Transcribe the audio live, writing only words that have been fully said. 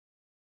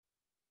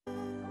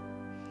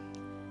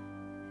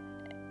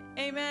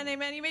Amen,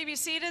 amen. You may be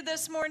seated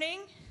this morning.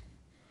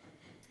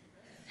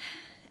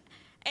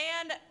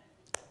 And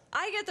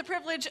I get the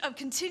privilege of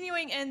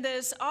continuing in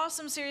this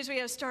awesome series we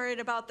have started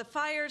about the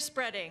fire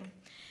spreading.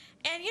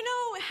 And you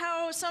know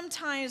how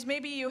sometimes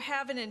maybe you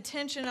have an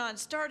intention on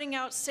starting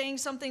out saying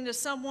something to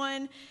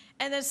someone,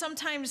 and then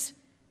sometimes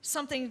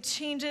something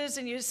changes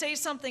and you say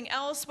something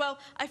else? Well,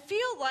 I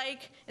feel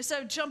like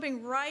instead of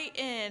jumping right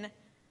in,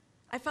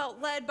 I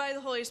felt led by the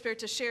Holy Spirit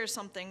to share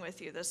something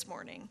with you this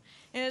morning.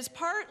 And it's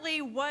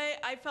partly what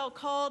I felt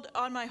called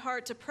on my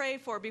heart to pray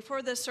for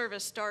before this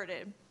service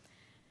started.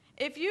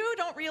 If you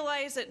don't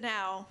realize it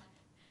now,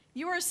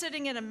 you are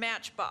sitting in a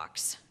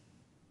matchbox.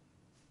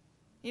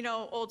 You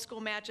know, old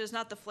school matches,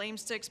 not the flame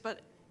sticks,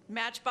 but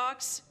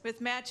matchbox with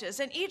matches.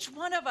 And each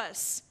one of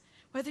us,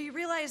 whether you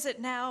realize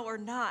it now or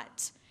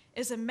not,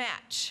 is a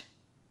match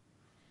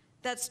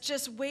that's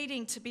just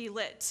waiting to be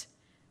lit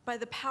by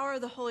the power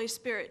of the Holy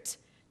Spirit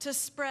to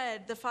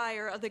spread the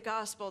fire of the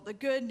gospel, the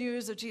good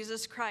news of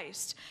Jesus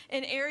Christ,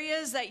 in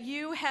areas that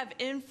you have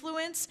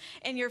influence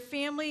in your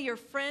family, your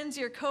friends,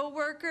 your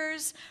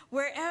co-workers,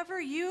 wherever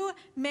you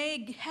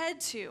may head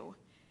to.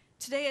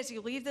 Today, as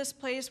you leave this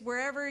place,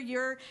 wherever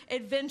your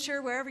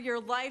adventure, wherever your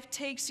life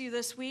takes you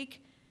this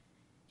week,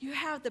 you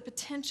have the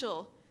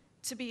potential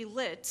to be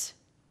lit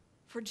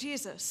for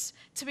Jesus,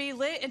 to be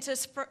lit and to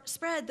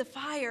spread the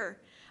fire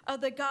of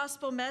the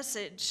gospel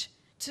message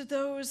to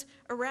those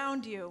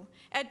around you.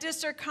 At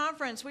district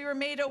conference, we were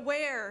made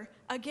aware,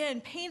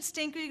 again,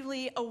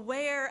 painstakingly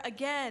aware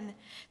again,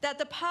 that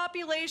the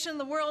population of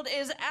the world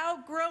is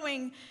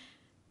outgrowing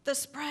the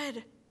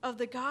spread of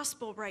the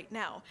gospel right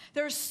now.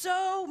 There's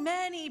so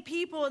many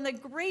people, and the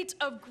rate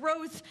of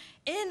growth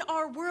in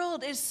our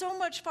world is so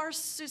much far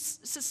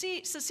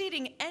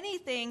succeeding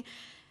anything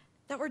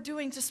that we're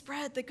doing to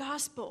spread the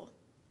gospel.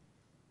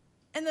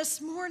 And this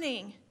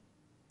morning,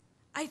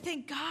 I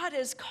think God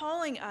is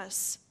calling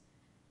us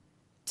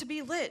to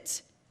be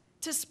lit,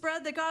 to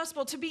spread the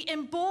gospel, to be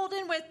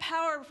emboldened with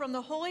power from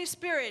the Holy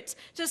Spirit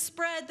to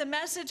spread the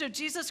message of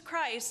Jesus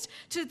Christ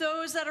to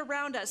those that are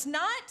around us.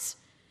 Not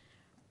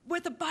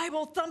with a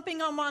Bible thumping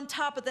them on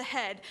top of the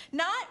head,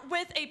 not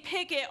with a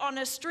picket on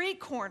a street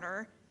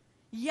corner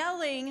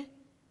yelling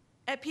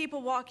at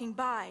people walking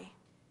by,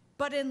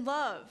 but in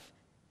love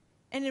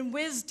and in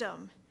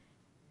wisdom,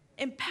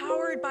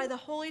 empowered by the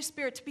Holy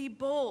Spirit to be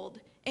bold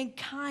and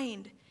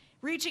kind,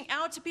 reaching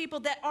out to people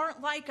that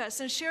aren't like us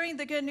and sharing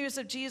the good news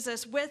of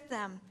Jesus with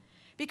them.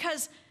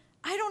 Because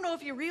I don't know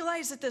if you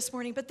realize it this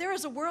morning, but there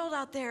is a world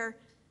out there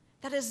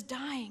that is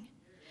dying,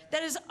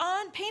 that is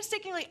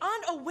painstakingly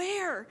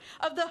unaware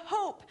of the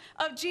hope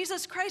of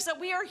Jesus Christ, that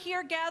we are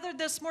here gathered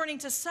this morning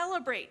to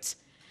celebrate,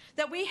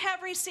 that we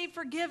have received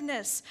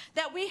forgiveness,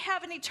 that we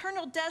have an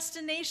eternal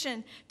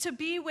destination to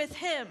be with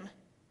him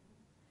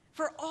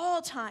for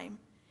all time.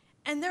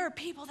 And there are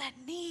people that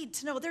need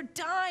to know. They're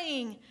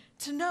dying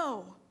to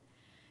know.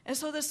 And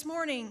so this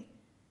morning,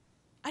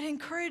 I'd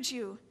encourage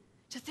you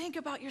to think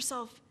about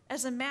yourself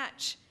as a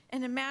match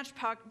in a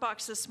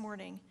matchbox this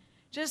morning.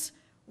 Just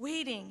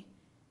waiting,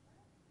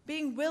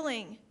 being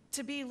willing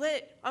to be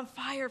lit on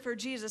fire for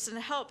Jesus and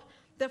help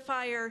the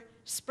fire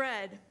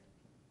spread.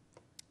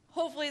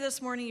 Hopefully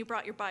this morning you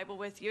brought your Bible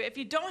with you. If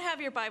you don't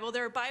have your Bible,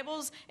 there are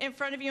Bibles in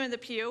front of you in the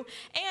pew.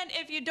 And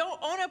if you don't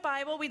own a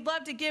Bible, we'd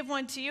love to give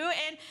one to you.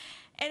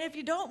 And if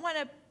you don't want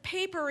a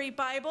papery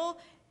Bible,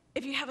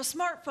 if you have a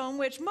smartphone,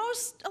 which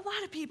a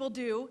lot of people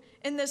do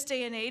in this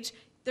day and age,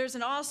 there's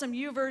an awesome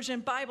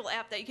YouVersion Bible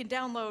app that you can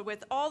download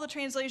with all the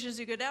translations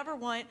you could ever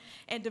want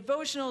and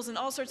devotionals and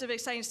all sorts of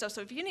exciting stuff.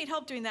 So if you need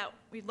help doing that,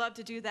 we'd love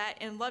to do that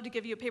and love to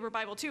give you a paper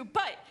Bible too.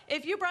 But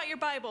if you brought your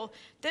Bible,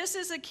 this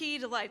is a key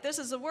to life. This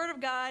is the Word of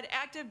God,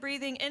 active,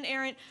 breathing,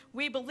 inerrant.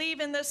 We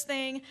believe in this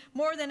thing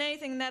more than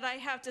anything that I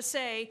have to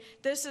say.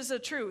 This is a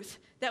truth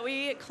that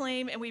we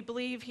claim and we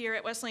believe here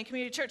at Wesleyan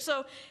Community Church.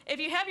 So if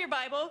you have your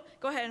Bible,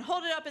 go ahead and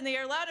hold it up in the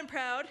air loud and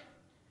proud.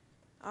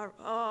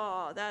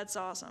 Oh, that's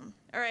awesome.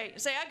 All right,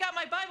 say, I got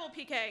my Bible,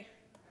 PK.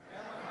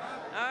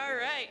 All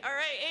right,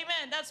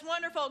 amen. That's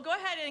wonderful. Go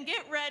ahead and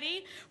get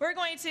ready. We're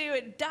going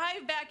to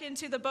dive back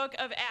into the book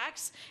of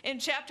Acts in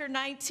chapter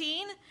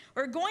 19.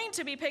 We're going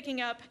to be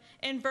picking up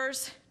in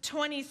verse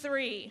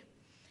 23.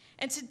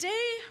 And today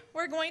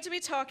we're going to be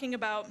talking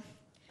about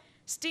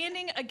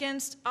standing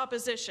against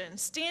opposition,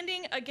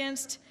 standing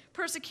against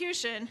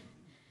persecution,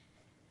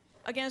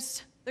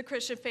 against the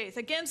Christian faith,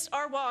 against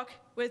our walk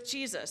with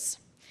Jesus.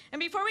 And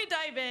before we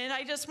dive in,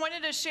 I just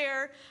wanted to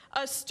share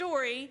a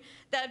story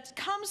that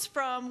comes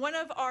from one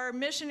of our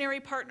missionary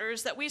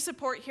partners that we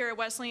support here at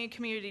Wesleyan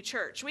Community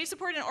Church. We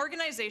support an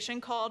organization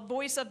called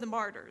Voice of the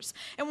Martyrs.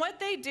 And what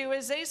they do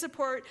is they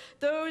support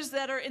those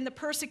that are in the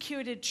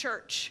persecuted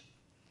church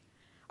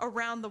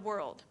around the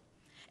world.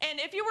 And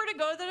if you were to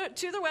go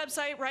to the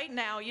website right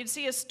now, you'd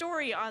see a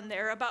story on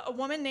there about a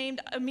woman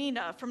named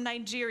Amina from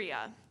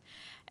Nigeria.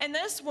 And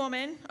this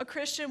woman, a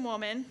Christian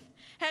woman,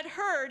 had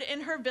heard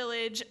in her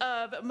village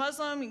of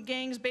Muslim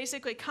gangs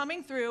basically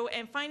coming through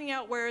and finding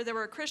out where there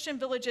were Christian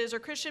villages or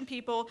Christian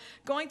people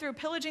going through,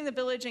 pillaging the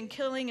village and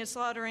killing and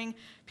slaughtering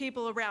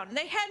people around. And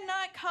they had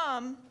not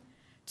come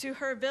to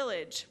her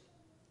village.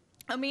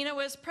 Amina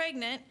was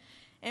pregnant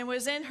and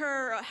was in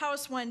her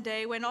house one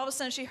day when all of a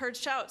sudden she heard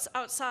shouts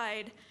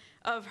outside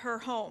of her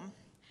home.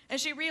 And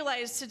she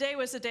realized today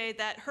was the day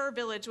that her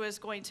village was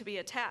going to be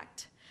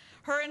attacked.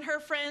 Her and her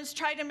friends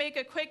tried to make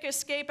a quick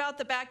escape out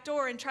the back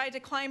door and tried to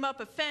climb up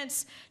a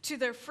fence to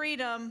their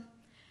freedom.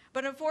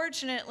 But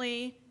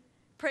unfortunately,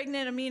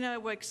 pregnant Amina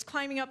was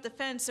climbing up the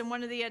fence, and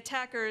one of the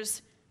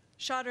attackers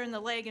shot her in the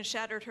leg and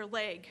shattered her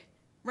leg,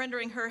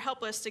 rendering her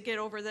helpless to get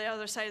over the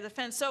other side of the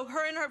fence. So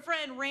her and her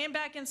friend ran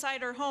back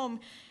inside her home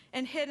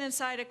and hid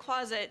inside a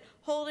closet,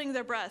 holding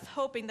their breath,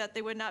 hoping that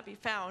they would not be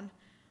found.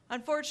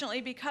 Unfortunately,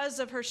 because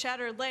of her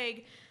shattered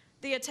leg,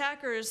 the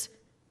attackers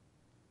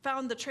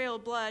found the trail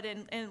of blood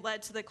and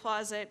led to the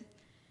closet.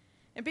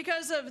 And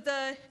because of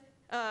the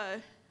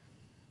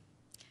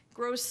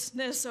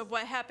grossness of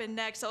what happened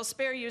next, I'll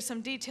spare you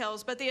some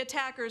details, but the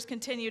attackers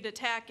continued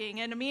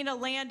attacking, and Amina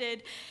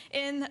landed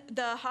in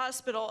the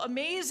hospital.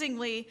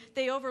 Amazingly,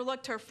 they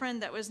overlooked her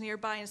friend that was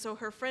nearby, and so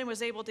her friend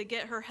was able to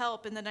get her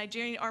help, and the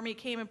Nigerian army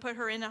came and put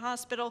her in a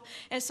hospital,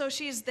 and so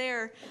she's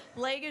there,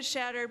 leg is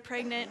shattered,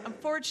 pregnant,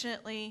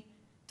 unfortunately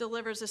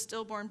delivers a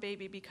stillborn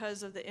baby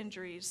because of the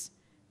injuries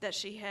that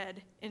she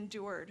had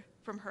endured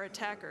from her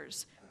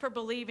attackers for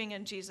believing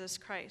in Jesus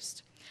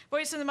Christ.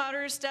 Voice of the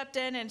Martyrs stepped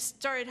in and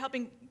started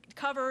helping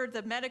cover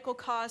the medical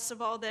costs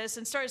of all this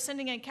and started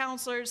sending in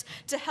counselors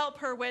to help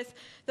her with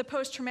the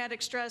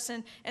post-traumatic stress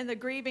and the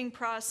grieving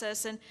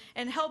process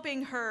and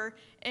helping her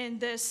in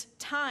this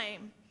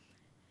time.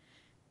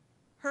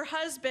 Her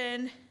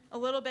husband, a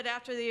little bit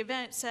after the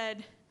event,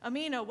 said,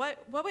 Amina,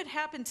 what would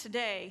happen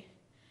today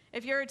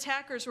if your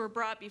attackers were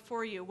brought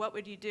before you? What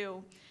would you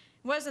do?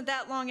 It wasn't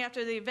that long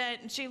after the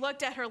event, and she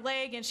looked at her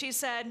leg and she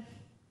said,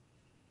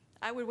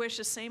 I would wish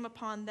the same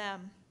upon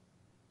them.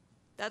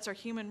 That's our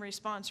human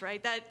response,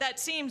 right? That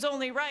seems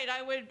only right.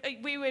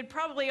 We would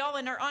probably all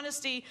in our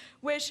honesty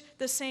wish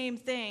the same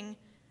thing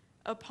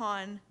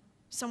upon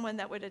someone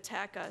that would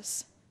attack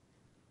us.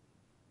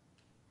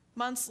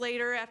 Months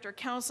later, after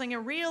counseling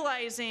and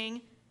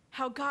realizing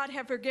how God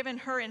had forgiven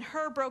her in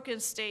her broken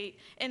state,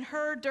 in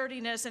her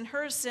dirtiness, in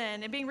her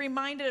sin, and being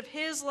reminded of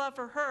his love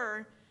for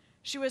her,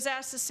 she was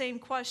asked the same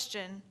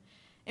question,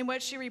 in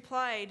which she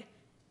replied,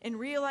 in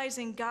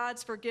realizing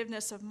God's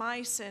forgiveness of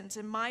my sins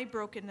and my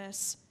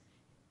brokenness,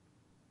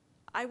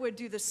 I would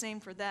do the same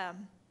for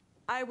them.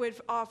 I would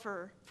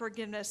offer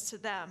forgiveness to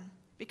them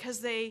because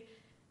they,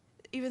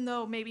 even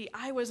though maybe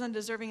I was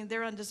undeserving and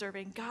they're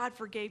undeserving, God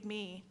forgave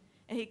me,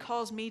 and he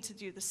calls me to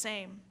do the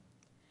same.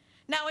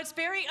 Now, it's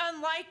very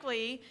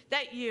unlikely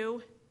that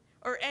you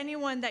or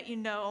anyone that you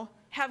know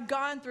have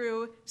gone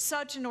through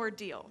such an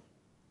ordeal.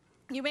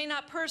 You may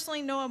not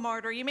personally know a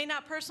martyr. You may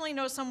not personally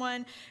know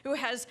someone who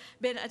has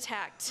been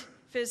attacked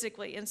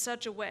physically in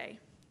such a way.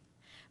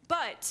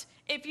 But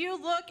if you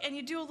look and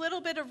you do a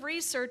little bit of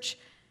research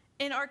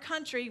in our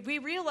country, we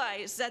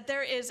realize that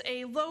there is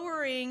a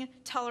lowering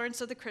tolerance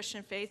of the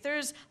Christian faith.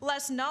 There's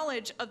less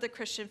knowledge of the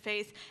Christian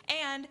faith.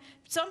 And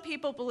some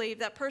people believe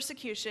that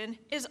persecution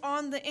is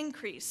on the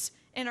increase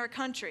in our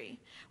country,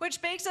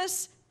 which begs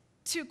us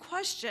to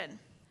question,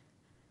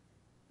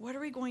 what are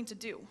we going to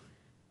do?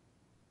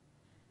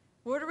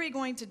 What are we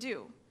going to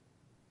do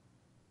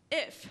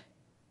if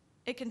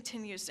it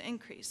continues to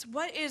increase?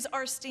 What is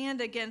our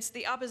stand against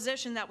the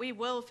opposition that we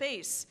will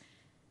face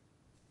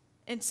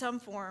in some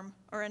form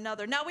or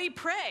another? Now, we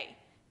pray.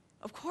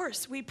 Of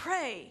course, we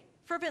pray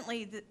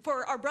fervently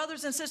for our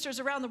brothers and sisters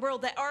around the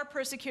world that are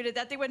persecuted,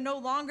 that they would no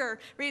longer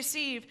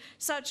receive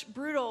such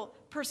brutal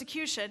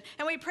persecution.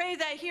 And we pray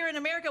that here in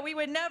America, we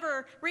would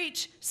never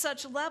reach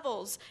such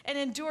levels and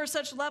endure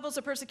such levels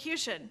of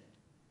persecution.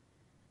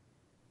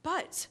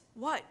 But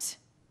what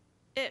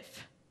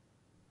if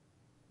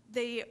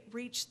they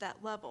reach that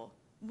level?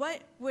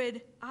 What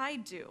would I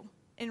do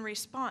in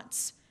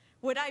response?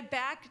 Would I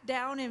back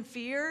down in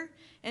fear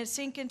and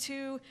sink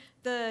into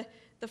the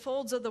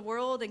folds of the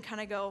world and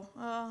kind of go,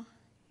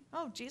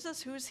 oh, Jesus,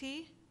 who's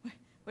he?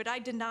 Would I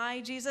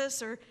deny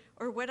Jesus, or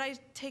would I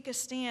take a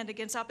stand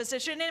against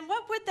opposition? And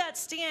what would that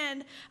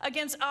stand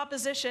against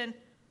opposition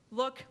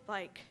look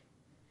like?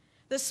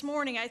 This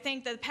morning, I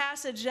think the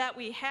passage that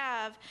we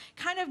have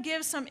kind of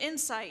gives some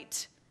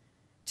insight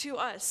to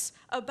us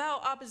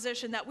about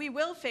opposition that we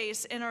will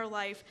face in our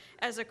life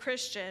as a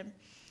Christian.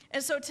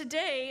 And so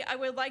today, I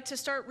would like to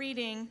start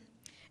reading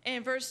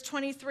in verse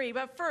 23.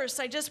 But first,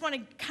 I just want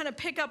to kind of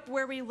pick up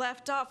where we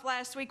left off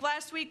last week.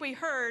 Last week, we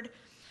heard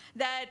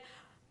that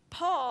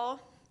Paul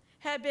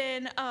had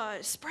been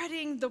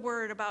spreading the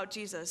word about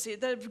Jesus.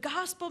 The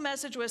gospel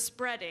message was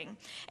spreading.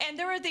 And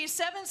there were these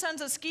 7 sons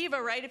of Sceva,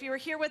 right? If you were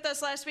here with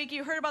us last week,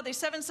 you heard about these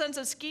 7 sons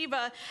of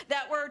Sceva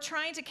that were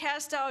trying to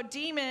cast out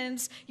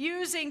demons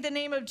using the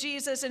name of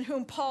Jesus in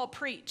whom Paul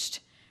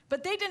preached.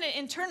 But they didn't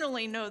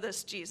internally know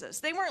this Jesus.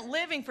 They weren't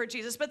living for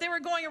Jesus, but they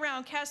were going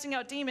around casting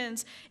out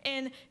demons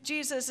in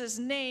Jesus'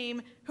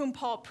 name, whom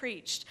Paul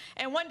preached.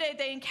 And one day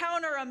they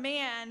encounter a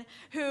man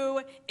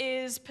who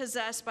is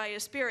possessed by a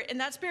spirit, and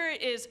that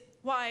spirit is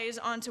wise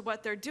onto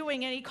what they're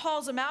doing, and he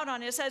calls them out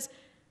on it. It says,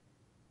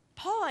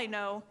 Paul I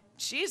know,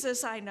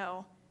 Jesus I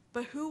know,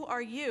 but who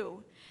are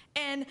you?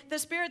 And the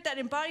spirit that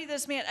embodied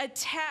this man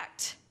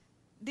attacked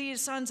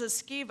these sons of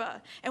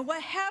Sceva. And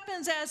what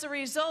happens as a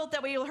result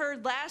that we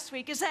heard last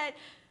week is that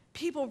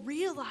people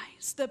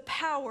realize the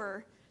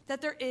power that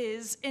there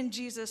is in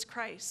Jesus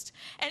Christ.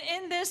 And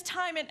in this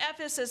time in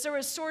Ephesus, there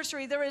was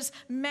sorcery, there was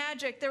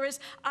magic, there was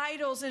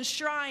idols and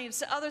shrines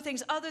to other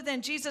things other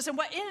than Jesus. And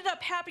what ended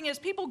up happening is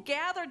people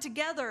gathered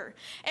together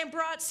and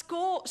brought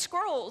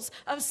scrolls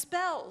of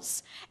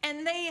spells,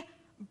 and they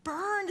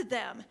burned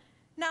them.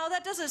 Now,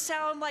 that doesn't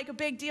sound like a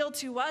big deal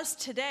to us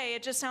today.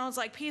 It just sounds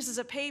like pieces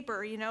of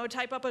paper,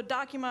 type up a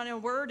document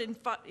in Word and,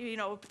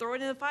 throw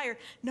it in the fire.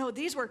 No,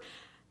 these were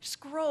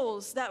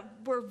scrolls that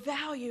were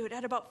valued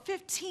at about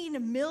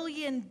 $15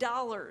 million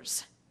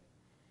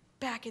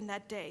back in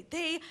that day.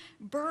 They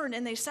burned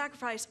and they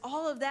sacrificed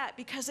all of that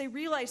because they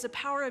realized the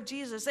power of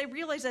Jesus. They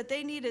realized that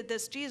they needed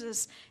this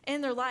Jesus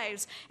in their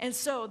lives. And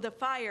so the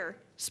fire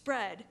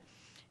spread.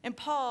 And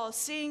Paul,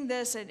 seeing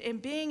this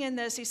and being in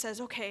this, he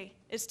says, okay,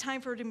 it's time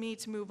for me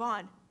to move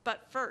on.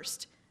 But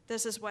first,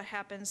 this is what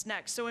happens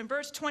next. So in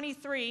verse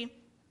 23,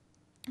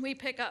 we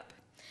pick up.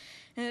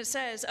 And it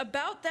says,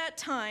 about that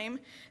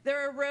time,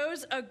 there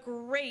arose a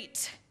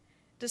great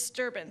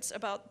disturbance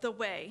about the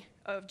way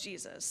of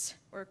Jesus,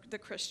 or the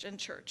Christian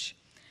church.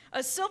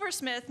 A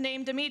silversmith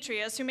named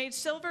Demetrius, who made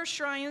silver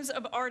shrines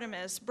of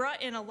Artemis,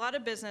 brought in a lot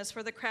of business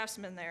for the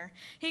craftsmen there.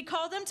 He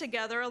called them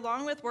together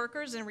along with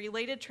workers in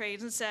related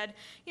trades and said,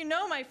 you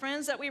know, my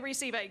friends, that we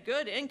receive a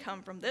good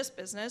income from this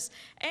business.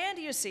 And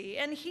you see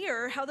and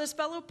hear how this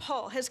fellow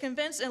Paul has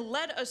convinced and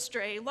led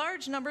astray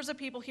large numbers of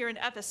people here in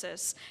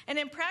Ephesus and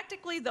in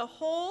practically the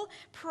whole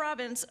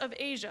province of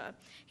Asia.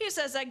 He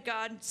says that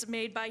gods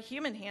made by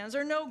human hands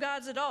are no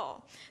gods at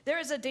all. There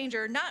is a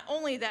danger not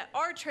only that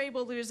our trade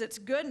will lose its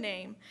good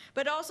name,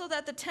 but also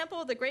that the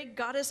temple of the great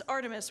goddess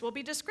Artemis will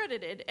be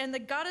discredited, and the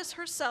goddess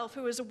herself,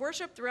 who is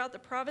worshipped throughout the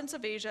province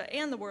of Asia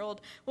and the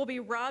world, will be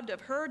robbed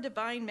of her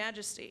divine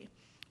majesty.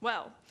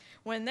 Well,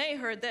 when they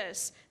heard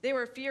this, they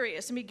were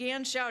furious and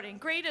began shouting,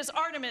 great is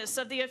Artemis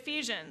of the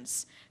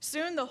Ephesians.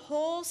 Soon the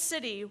whole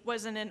city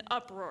was in an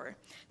uproar.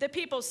 The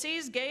people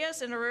seized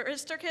Gaius and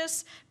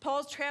Aristarchus,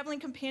 Paul's traveling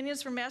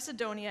companions from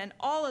Macedonia, and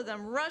all of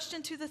them rushed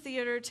into the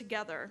theater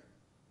together.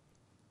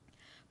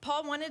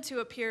 Paul wanted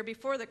to appear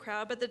before the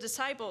crowd, but the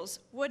disciples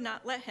would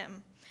not let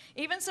him.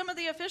 Even some of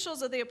the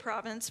officials of the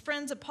province,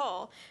 friends of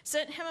Paul,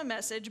 sent him a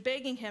message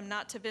begging him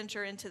not to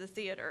venture into the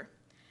theater.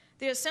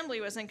 The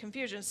assembly was in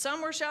confusion.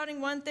 Some were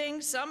shouting one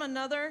thing, some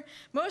another.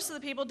 Most of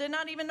the people did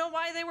not even know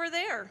why they were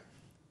there.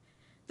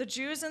 The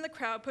Jews in the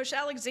crowd pushed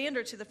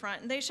Alexander to the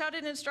front, and they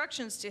shouted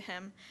instructions to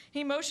him.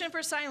 He motioned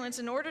for silence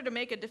in order to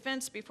make a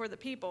defense before the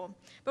people.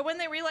 But when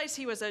they realized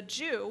he was a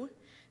Jew,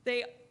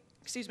 they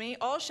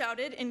all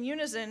shouted in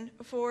unison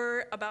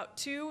for about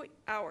 2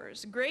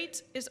 hours,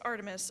 great is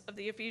Artemis of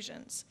the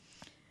Ephesians.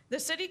 The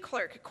city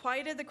clerk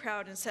quieted the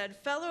crowd and said,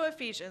 fellow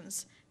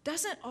Ephesians,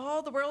 doesn't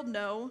all the world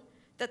know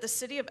that the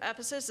city of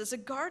Ephesus is a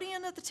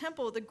guardian of the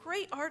temple of the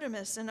great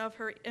Artemis and of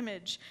her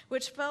image,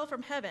 which fell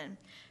from heaven?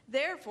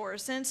 Therefore,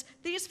 since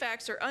these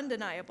facts are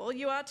undeniable,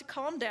 you ought to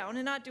calm down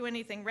and not do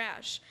anything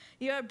rash.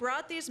 You have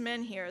brought these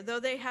men here, though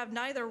they have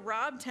neither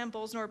robbed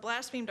temples nor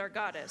blasphemed our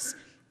goddess.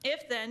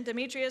 If then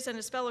Demetrius and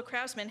his fellow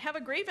craftsmen have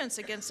a grievance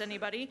against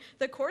anybody,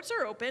 the courts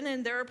are open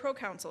and there are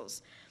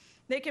proconsuls.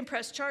 They can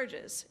press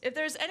charges. If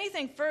there's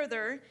anything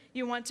further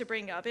you want to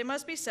bring up, it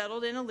must be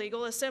settled in a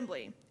legal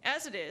assembly.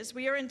 As it is,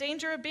 we are in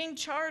danger of being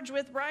charged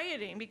with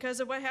rioting because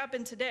of what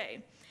happened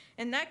today.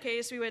 In that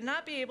case, we would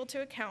not be able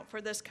to account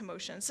for this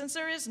commotion, since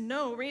there is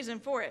no reason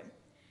for it.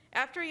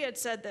 After he had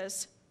said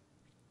this,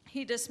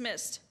 he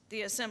dismissed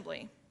the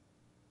assembly.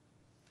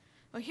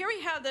 Well, here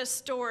we have this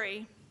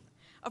story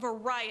of a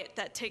riot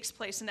that takes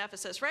place in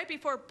Ephesus right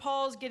before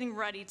Paul's getting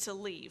ready to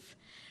leave,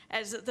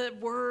 as the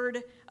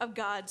word of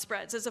God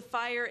spreads, as a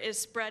fire is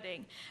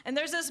spreading. And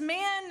there's this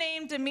man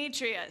named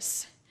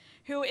Demetrius,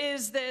 who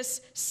is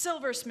this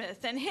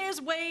silversmith, and his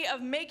way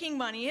of making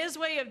money, his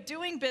way of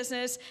doing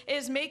business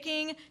is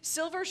making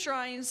silver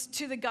shrines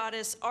to the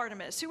goddess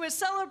Artemis, who is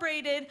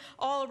celebrated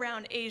all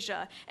around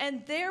Asia.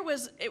 And there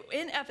was,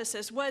 in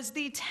Ephesus, was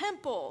the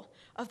temple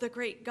of the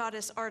great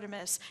goddess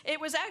Artemis. It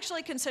was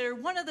actually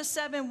considered one of the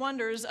 7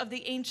 wonders of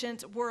the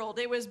ancient world.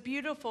 It was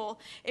beautiful.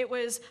 It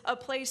was a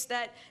place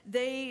that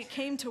they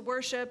came to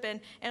worship,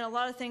 and a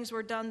lot of things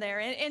were done there.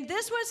 And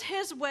this was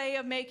his way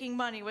of making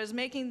money, was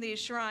making these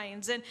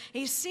shrines. And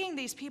he's seeing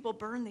these people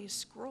burn these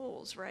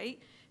scrolls, right?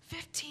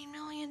 $15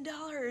 million.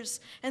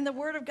 And the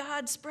word of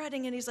God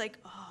spreading. And he's like,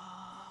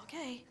 oh,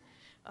 okay.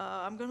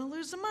 I'm going to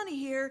lose some money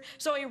here.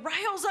 So he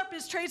riles up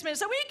his tradesmen and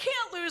said, we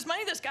can't lose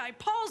money. This guy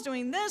Paul's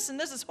doing this, and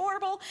this is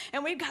horrible,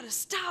 and we've got to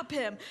stop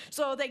him.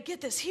 So they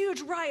get this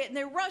huge riot, and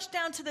they rush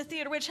down to the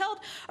theater, which held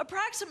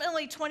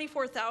approximately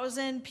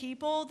 24,000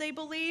 people, they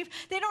believe.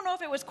 They don't know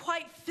if it was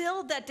quite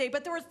filled that day,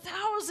 but there were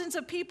thousands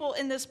of people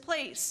in this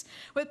place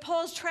with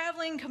Paul's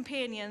traveling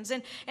companions,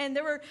 and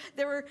there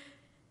were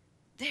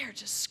they're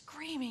just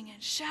screaming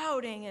and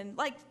shouting. And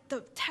like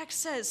the text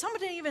says, some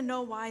didn't even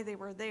know why they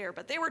were there,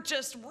 but they were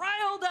just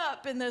riled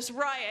up in this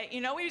riot.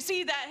 You know, we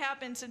see that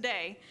happen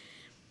today.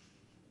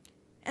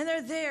 And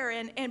they're there,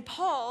 and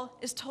Paul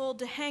is told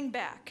to hang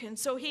back. And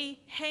so he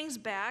hangs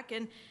back,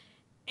 and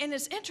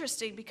it's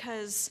interesting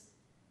because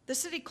the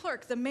city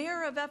clerk, the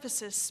mayor of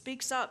Ephesus,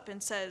 speaks up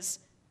and says,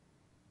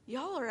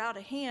 y'all are out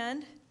of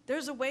hand.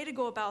 There's a way to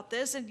go about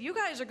this, and you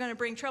guys are going to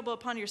bring trouble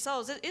upon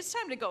yourselves. It's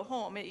time to go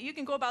home. You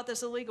can go about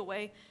this illegal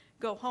way,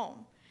 go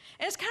home.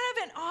 And it's kind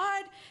of an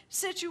odd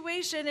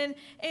situation,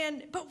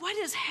 but what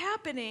is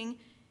happening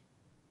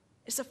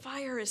is the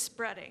fire is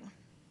spreading.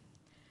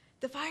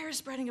 The fire is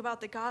spreading about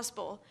the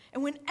gospel,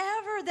 and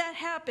whenever that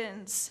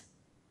happens,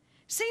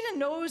 Satan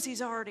knows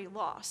he's already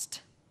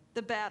lost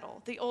the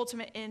battle, the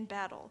ultimate end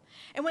battle.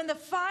 And when the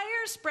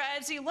fire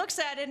spreads, he looks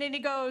at it and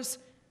he goes,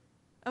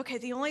 okay,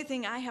 the only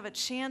thing I have a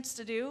chance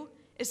to do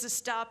is to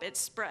stop its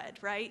spread,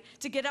 right?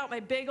 To get out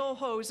my big old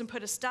hose and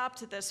put a stop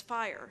to this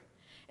fire.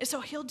 And so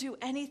he'll do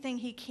anything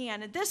he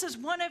can. And this is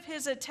one of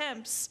his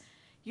attempts,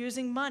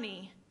 using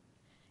money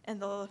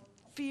and the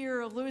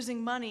fear of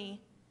losing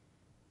money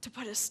to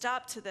put a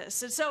stop to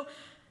this. And so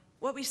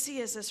what we see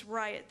is this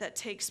riot that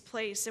takes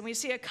place, and we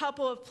see a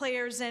couple of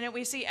players in it.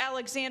 We see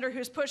Alexander,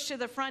 who's pushed to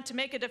the front to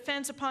make a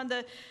defense on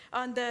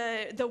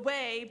the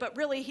way, but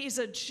really he's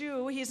a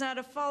Jew. He's not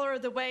a follower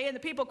of the way, and the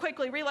people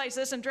quickly realize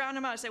this and drown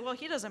him out and say, well,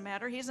 he doesn't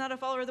matter. He's not a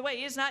follower of the way.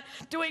 He's not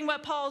doing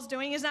what Paul's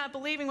doing. He's not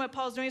believing what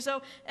Paul's doing,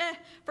 so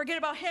forget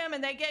about him.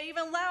 And they get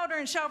even louder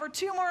and shout for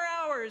 2 more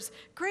hours.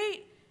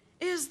 Great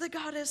is the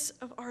goddess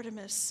of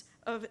Artemis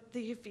of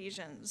the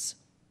Ephesians.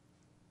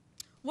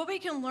 What we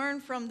can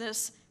learn from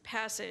this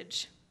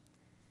passage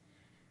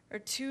are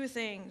 2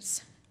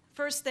 things.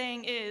 First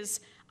thing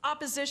is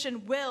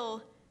opposition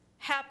will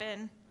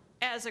happen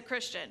as a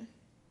Christian.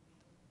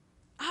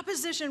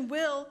 Opposition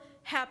will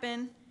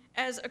happen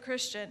as a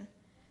Christian.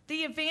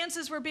 The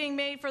advances were being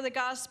made for the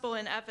gospel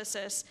in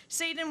Ephesus.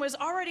 Satan was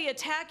already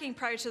attacking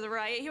prior to the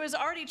riot. He was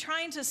already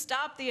trying to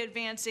stop the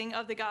advancing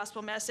of the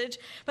gospel message.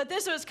 But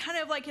this was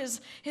kind of like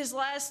his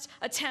last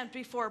attempt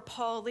before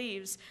Paul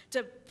leaves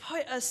to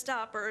put a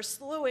stop or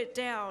slow it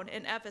down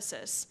in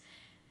Ephesus.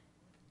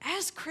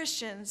 As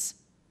Christians,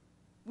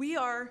 we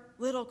are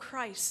little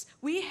Christ.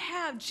 We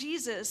have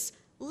Jesus,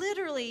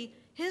 literally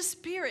his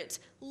Spirit,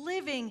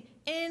 living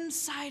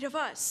inside of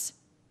us.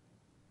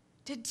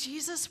 Did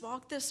Jesus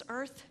walk this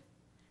earth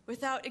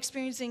without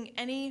experiencing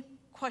any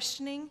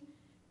questioning,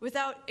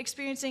 without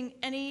experiencing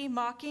any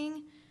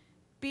mocking,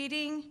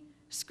 beating,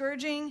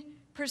 scourging,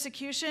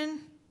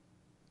 persecution,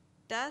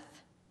 death?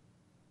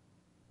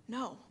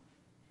 No.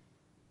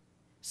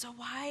 So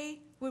why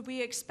would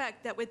we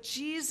expect that with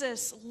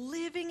Jesus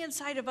living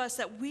inside of us,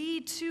 that we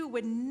too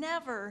would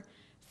never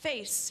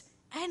face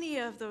any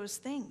of those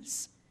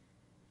things?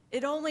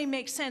 It only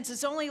makes sense.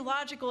 It's only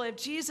logical if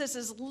Jesus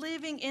is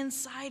living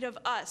inside of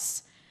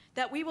us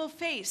that we will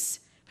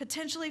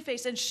potentially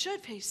face, and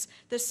should face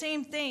the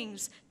same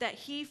things that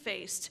he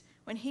faced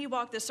when he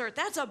walked this earth.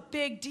 That's a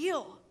big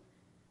deal.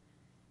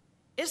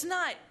 It's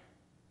not,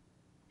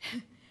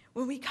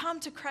 when we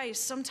come to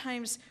Christ,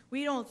 sometimes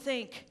we don't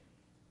think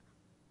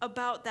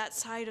about that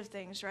side of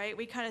things, right?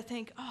 We kind of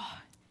think, oh,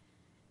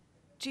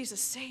 Jesus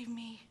saved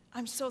me.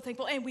 I'm so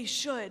thankful, and we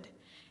should.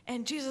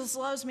 And Jesus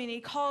loves me, and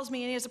he calls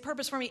me, and he has a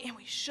purpose for me, and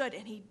we should,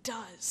 and he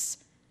does.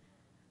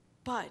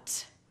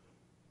 But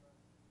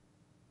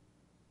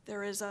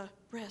there is a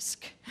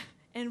risk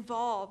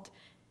involved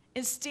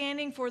in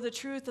standing for the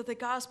truth of the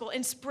gospel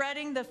and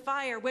spreading the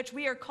fire, which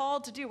we are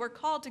called to do. We're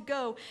called to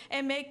go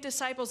and make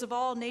disciples of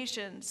all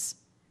nations.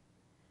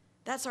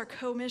 That's our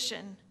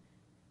commission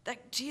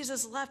that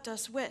Jesus left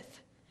us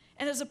with.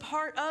 And as a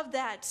part of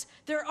that,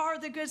 there are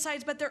the good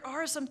sides, but there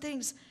are some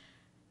things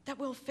that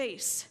we'll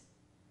face.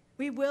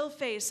 We will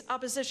face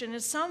opposition in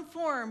some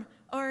form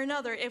or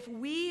another if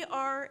we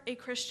are a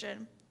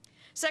Christian.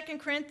 2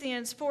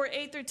 Corinthians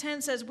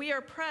 4:8-10 says, we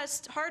are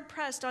hard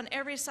pressed on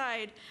every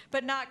side,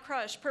 but not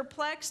crushed,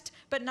 perplexed,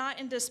 but not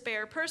in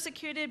despair,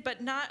 persecuted,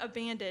 but not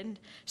abandoned,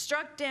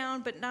 struck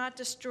down, but not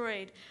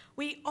destroyed.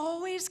 We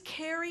always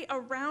carry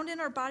around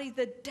in our body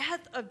the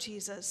death of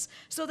Jesus,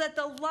 so that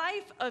the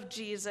life of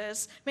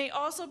Jesus may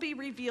also be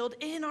revealed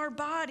in our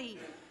body.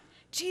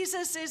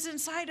 Jesus is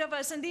inside of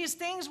us, and these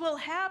things will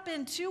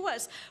happen to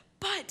us.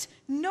 But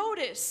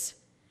notice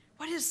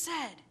what is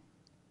said.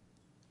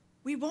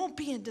 We won't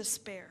be in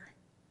despair.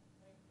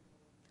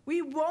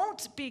 We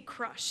won't be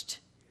crushed.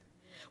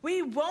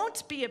 We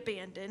won't be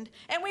abandoned,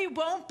 and we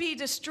won't be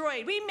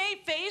destroyed. We may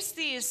face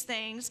these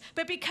things,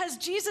 but because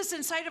Jesus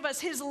inside of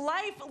us, his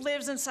life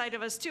lives inside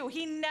of us too.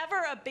 He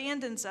never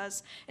abandons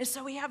us, and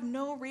so we have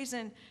no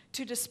reason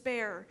to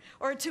despair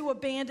or to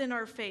abandon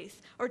our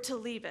faith or to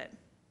leave it.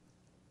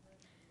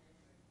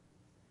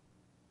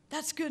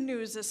 That's good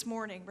news this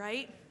morning,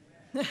 right?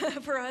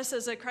 For us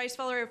as a Christ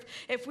follower,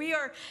 if we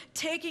are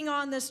taking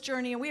on this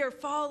journey and we are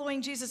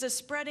following Jesus, as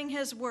spreading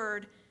his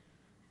word,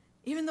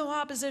 even though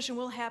opposition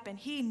will happen,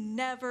 he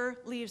never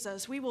leaves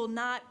us. We will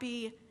not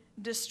be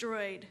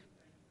destroyed.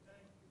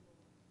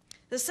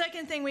 The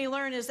second thing we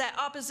learn is that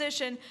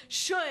opposition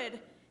should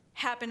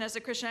happen as a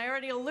Christian. I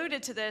already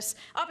alluded to this.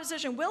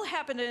 Opposition will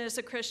happen as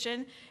a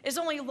Christian. It's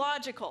only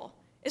logical.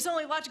 It's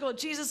only logical.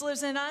 Jesus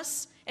lives in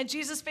us, and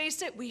Jesus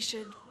faced it.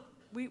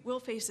 We will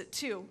face it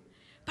too.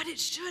 But it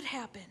should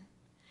happen.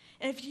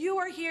 And if you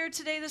are here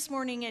today this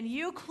morning and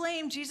you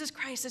claim Jesus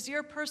Christ as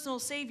your personal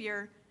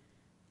Savior,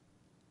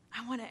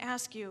 I want to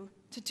ask you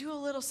to do a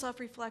little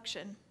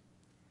self-reflection.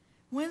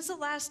 When's the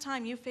last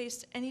time you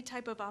faced any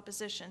type of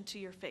opposition to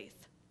your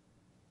faith?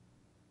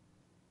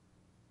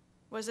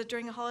 Was it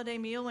during a holiday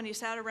meal when you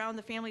sat around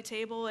the family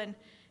table and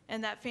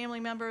that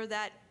family member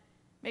that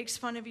makes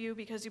fun of you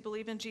because you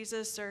believe in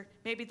Jesus, or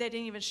maybe they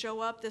didn't even show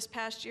up this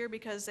past year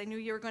because they knew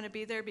you were going to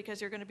be there because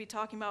you're going to be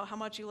talking about how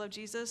much you love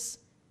Jesus?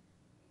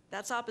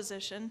 That's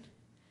opposition.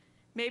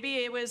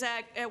 Maybe it was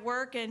at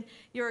work and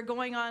you were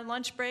going on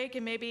lunch break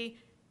and maybe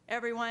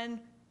everyone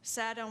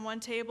sat on one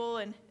table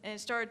and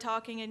started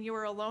talking and you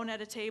were alone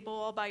at a table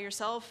all by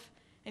yourself,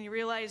 and you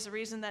realized the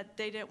reason that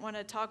they didn't want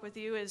to talk with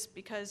you is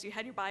because you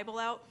had your Bible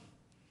out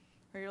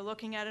or you're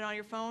looking at it on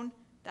your phone.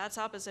 That's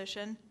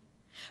opposition.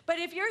 But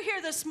if you're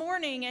here this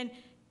morning and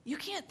you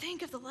can't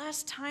think of the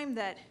last time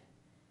that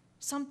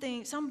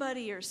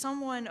somebody or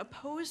someone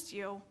opposed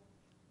you,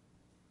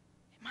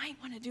 you might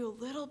want to do a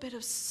little bit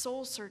of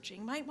soul searching.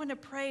 You might want to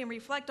pray and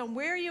reflect on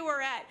where you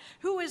are at,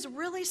 who is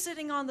really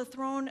sitting on the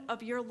throne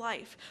of your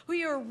life, who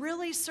you are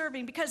really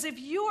serving. Because if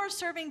you are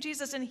serving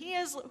Jesus and he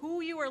is who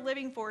you are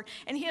living for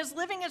and he is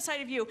living inside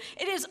of you,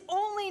 it is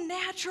only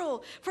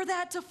natural for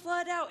that to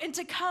flood out and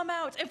to come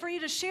out and for you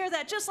to share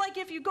that. Just like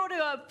if you go to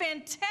a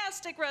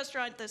fantastic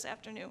restaurant this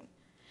afternoon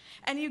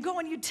and you go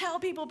and you tell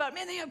people about,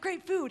 man, they have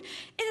great food.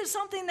 It is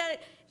something that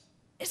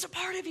is a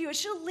part of you. It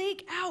should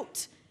leak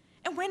out.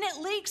 And when it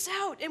leaks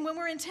out and when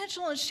we're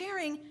intentional in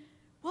sharing,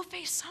 we'll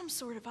face some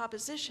sort of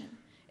opposition.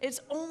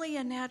 It's only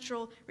a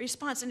natural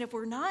response. And if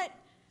we're not,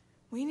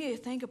 we need to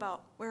think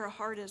about where our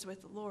heart is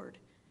with the Lord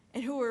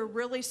and who we're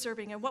really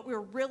serving and what we're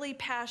really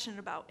passionate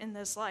about in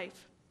this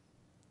life.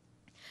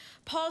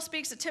 Paul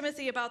speaks to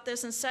Timothy about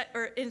this in 2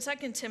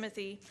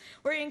 Timothy,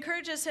 where he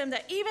encourages him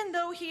that even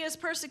though he is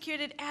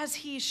persecuted as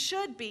he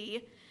should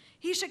be,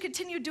 he should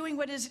continue doing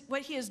what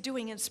he is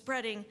doing and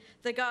spreading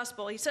the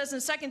gospel. He says in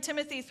 2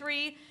 Timothy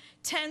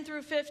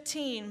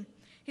 3:10-15,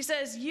 he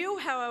says, "You,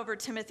 however,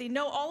 Timothy,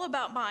 know all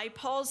about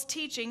Paul's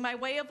teaching, my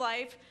way of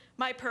life,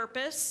 my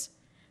purpose,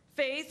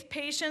 faith,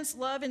 patience,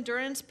 love,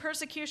 endurance,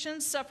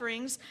 persecutions,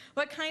 sufferings,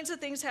 what kinds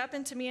of things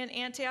happened to me in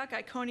Antioch,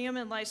 Iconium,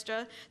 and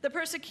Lystra, the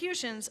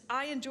persecutions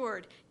I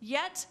endured,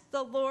 yet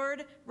the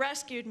Lord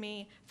rescued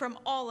me from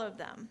all of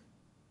them.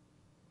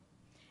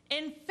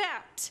 In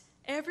fact,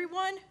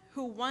 everyone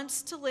who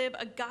wants to live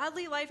a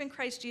godly life in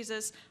Christ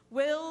Jesus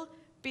will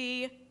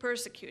be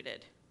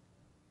persecuted."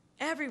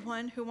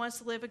 Everyone who wants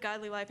to live a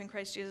godly life in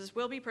Christ Jesus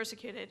will be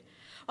persecuted.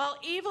 While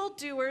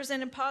evildoers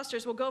and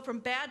impostors will go from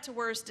bad to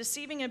worse,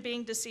 deceiving and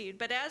being deceived.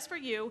 But as for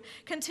you,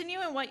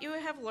 continue in what you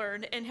have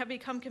learned and have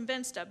become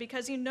convinced of,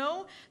 because you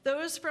know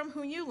those from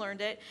whom you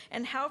learned it,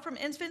 and how from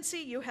infancy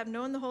you have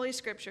known the Holy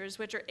Scriptures,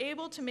 which are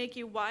able to make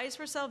you wise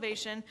for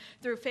salvation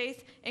through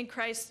faith in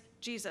Christ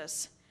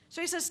Jesus.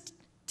 So he says,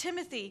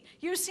 Timothy,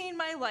 you've seen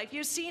my life.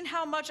 You've seen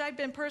how much I've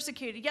been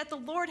persecuted, yet the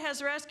Lord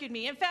has rescued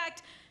me. In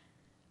fact,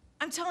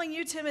 I'm telling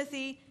you,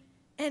 Timothy,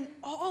 and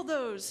all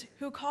those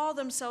who call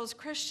themselves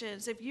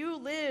Christians, if you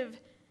live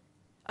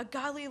a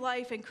godly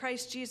life in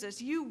Christ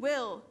Jesus, you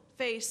will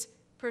face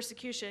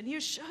persecution. You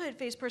should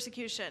face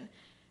persecution,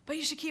 but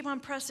you should keep on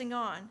pressing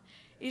on.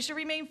 You should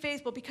remain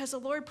faithful because the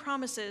Lord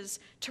promises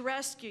to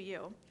rescue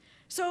you.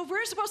 So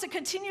we're supposed to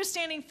continue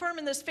standing firm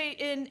in this faith,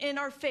 in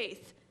our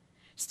faith,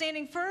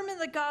 standing firm in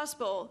the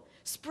gospel,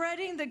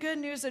 spreading the good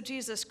news of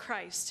Jesus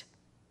Christ.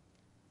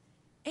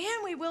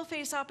 And we will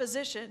face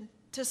opposition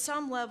to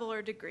some level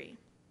or degree.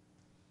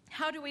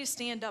 How do we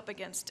stand up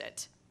against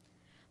it?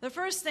 The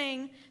first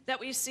thing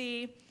that we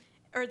see,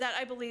 or that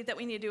I believe that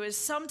we need to do, is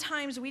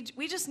sometimes we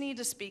just need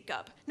to speak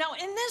up. Now,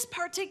 in this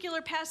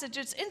particular passage,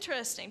 it's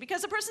interesting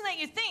because the person that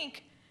you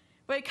think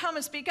would come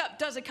and speak up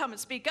doesn't come and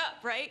speak up,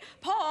 right?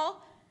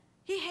 Paul,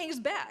 he hangs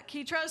back.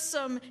 He trusts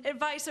some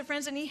advice of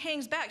friends and he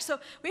hangs back.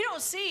 So we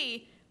don't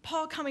see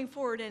Paul coming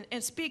forward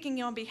and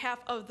speaking on behalf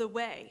of the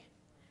way.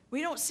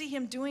 We don't see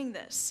him doing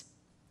this.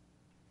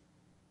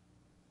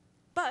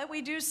 But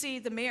we do see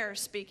the mayor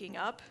speaking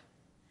up.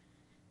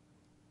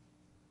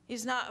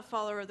 He's not a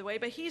follower of the way,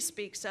 but he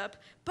speaks up.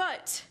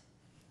 But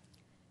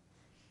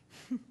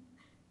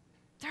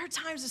there are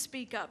times to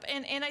speak up.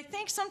 And I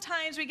think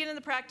sometimes we get in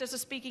the practice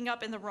of speaking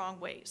up in the wrong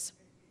ways.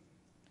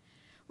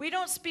 We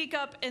don't speak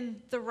up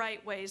in the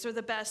right ways or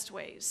the best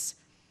ways.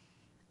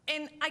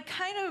 And I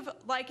kind of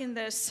liken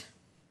this,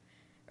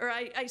 or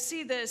I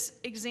see this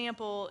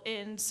example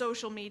in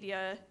social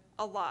media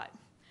a lot,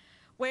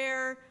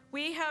 where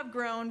we have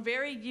grown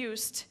very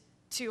used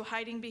to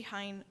hiding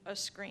behind a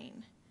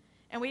screen.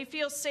 And we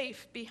feel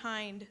safe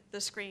behind the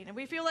screen. And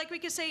we feel like we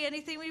can say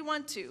anything we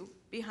want to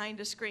behind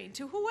a screen,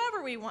 to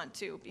whoever we want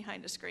to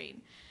behind a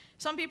screen.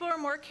 Some people are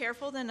more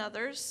careful than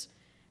others,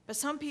 but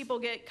some people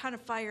get kind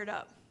of fired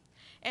up.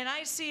 And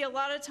I see a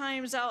lot of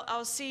times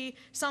I'll see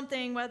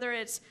something, whether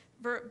it's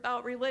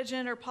about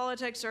religion or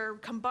politics or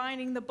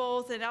combining the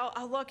both, and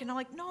I'll look and I'm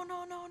like, no,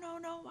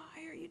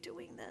 why are you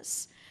doing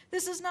this?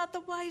 This is not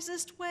the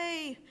wisest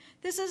way.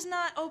 This is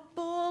not a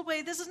bold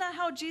way. This is not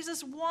how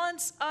Jesus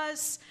wants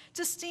us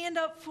to stand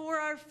up for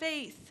our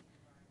faith.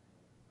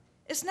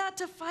 It's not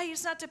to fight.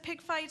 It's not to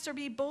pick fights or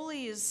be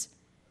bullies.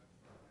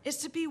 It's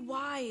to be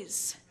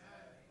wise.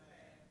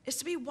 It's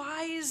to be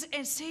wise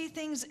and say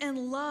things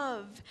in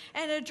love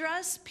and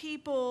address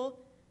people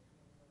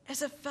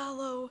as a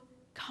fellow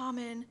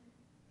common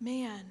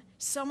man,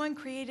 someone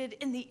created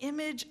in the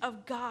image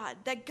of God,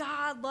 that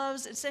God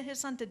loves and sent his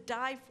son to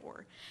die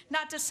for,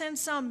 not to send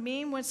some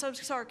meme with some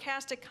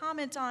sarcastic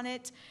comment on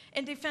it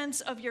in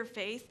defense of your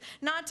faith,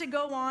 not to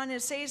go on and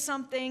say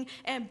something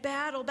and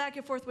battle back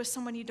and forth with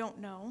someone you don't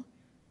know.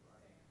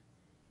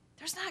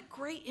 There's not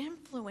great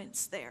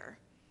influence there.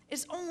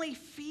 It's only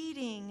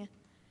feeding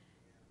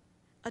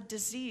a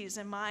disease,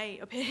 in my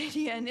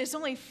opinion. It's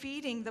only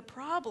feeding the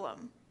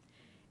problem.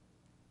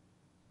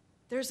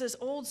 There's this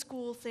old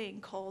school thing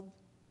called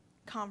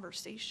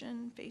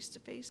conversation,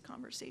 face-to-face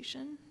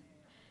conversation,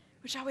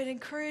 which I would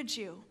encourage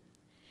you.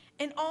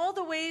 In all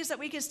the ways that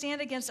we can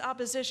stand against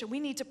opposition, we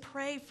need to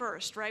pray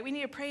first, right? We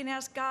need to pray and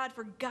ask God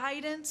for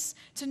guidance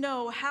to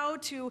know how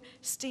to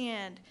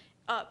stand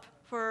up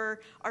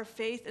for our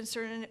faith in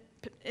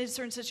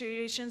certain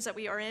situations that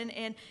we are in.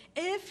 And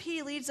if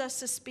he leads us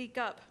to speak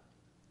up,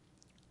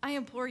 I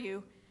implore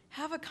you,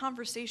 have a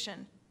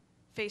conversation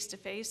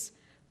face-to-face.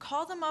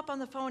 Call them up on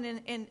the phone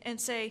and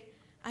say,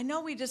 I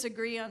know we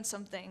disagree on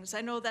some things.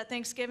 I know that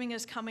Thanksgiving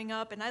is coming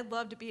up, and I'd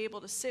love to be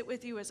able to sit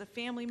with you as a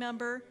family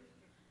member.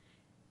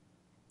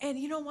 And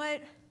you know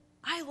what?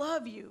 I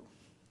love you.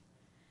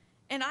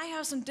 And I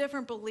have some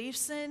different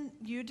beliefs than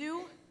you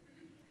do.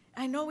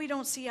 I know we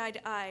don't see eye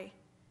to eye,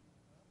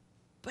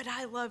 but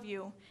I love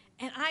you.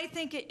 And I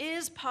think it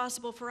is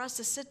possible for us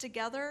to sit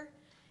together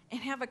and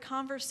have a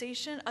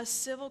conversation, a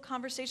civil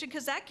conversation,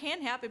 because that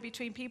can happen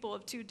between people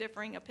of two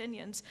differing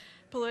opinions,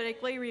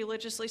 politically,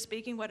 religiously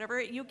speaking,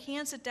 whatever. You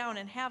can sit down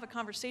and have a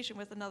conversation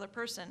with another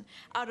person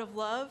out of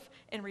love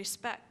and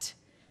respect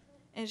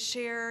and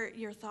share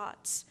your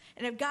thoughts.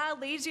 And if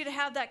God leads you to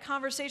have that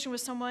conversation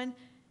with someone,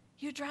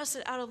 you address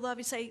it out of love.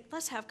 You say,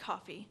 let's have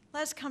coffee.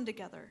 Let's come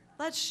together.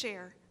 Let's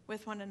share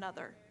with one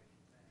another.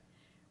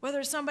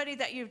 Whether it's somebody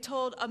that you've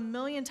told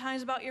 1,000,000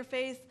 times about your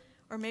faith,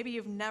 or maybe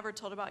you've never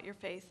told about your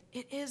faith,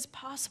 it is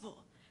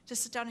possible to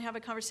sit down and have a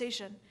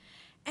conversation.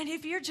 And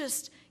if you're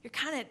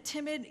kind of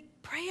timid,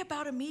 pray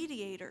about a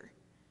mediator.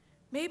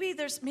 Maybe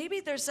there's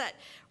that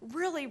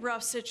really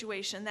rough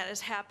situation that has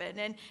happened,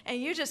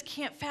 and you just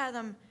can't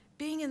fathom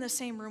being in the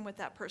same room with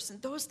that person.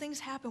 Those things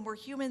happen. We're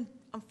human.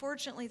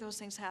 Unfortunately, those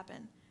things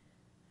happen.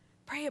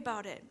 Pray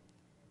about it.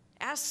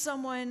 Ask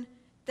someone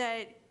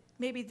that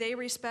maybe they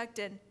respect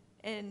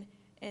and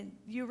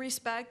you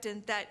respect,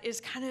 and that is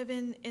kind of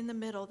in the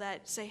middle,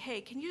 that say,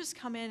 hey, can you just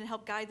come in and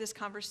help guide this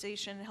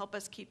conversation and help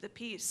us keep the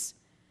peace?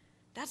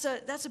 That's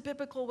a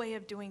biblical way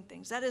of doing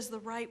things. That is the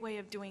right way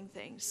of doing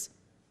things.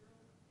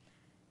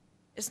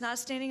 It's not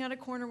standing on a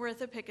corner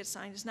with a picket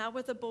sign. It's not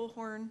with a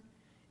bullhorn.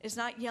 It's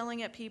not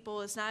yelling at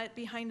people. It's not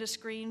behind a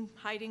screen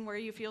hiding where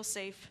you feel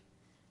safe.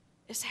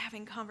 It's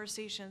having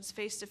conversations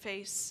face to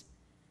face.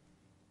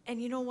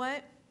 And you know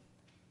what?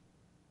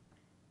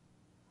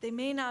 They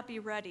may not be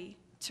ready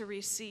to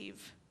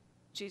receive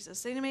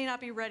Jesus. They may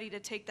not be ready to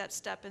take that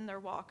step in their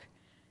walk,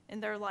 in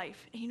their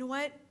life. And you know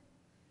what?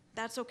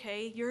 That's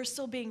okay. You're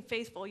still being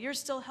faithful. You're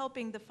still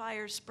helping the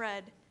fire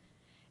spread.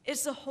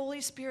 It's the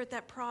Holy Spirit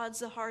that prods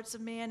the hearts of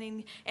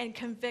man and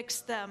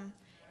convicts them.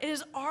 It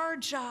is our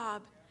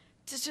job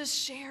to just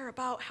share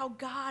about how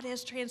God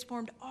has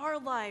transformed our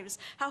lives,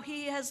 how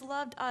he has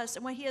loved us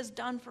and what he has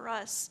done for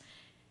us.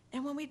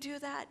 And when we do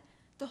that,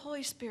 the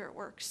Holy Spirit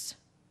works.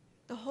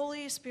 The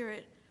Holy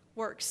Spirit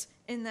works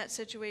in that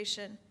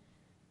situation.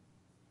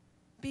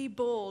 Be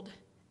bold.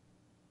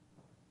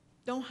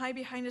 Don't hide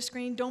behind a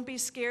screen. Don't be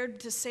scared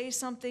to say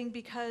something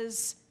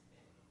because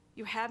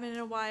you haven't in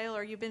a while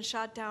or you've been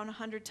shot down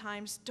 100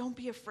 times. Don't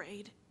be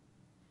afraid,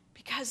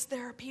 because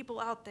there are people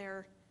out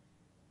there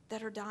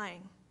that are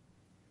dying,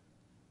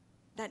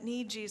 that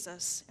need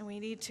Jesus, and we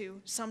need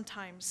to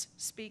sometimes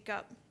speak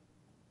up.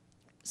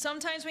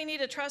 Sometimes we need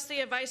to trust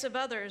the advice of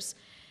others.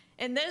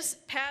 In this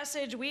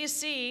passage, we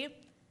see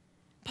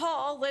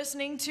Paul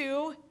listening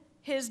to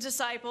his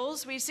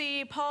disciples. We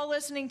see Paul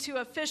listening to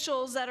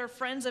officials that are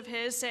friends of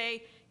his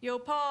say, yo,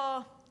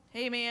 Paul,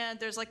 hey man,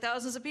 there's like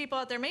thousands of people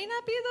out there. May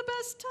not be the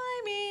best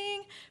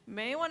timing.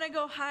 May want to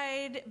go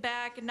hide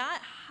back, not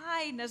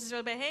hide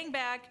necessarily, but hang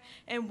back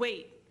and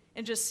wait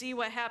and just see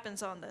what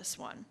happens on this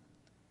one.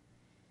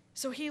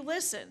 So he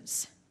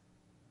listens.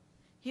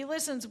 He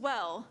listens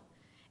well.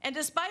 And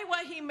despite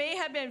what he may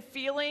have been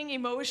feeling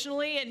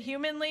emotionally and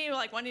humanly,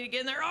 like wanting to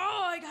get in there,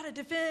 oh, I got to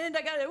defend,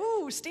 I got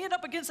to stand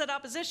up against that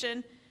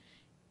opposition,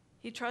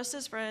 he trusts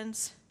his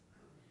friends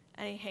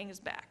and he hangs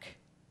back.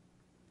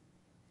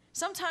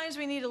 Sometimes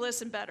we need to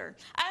listen better.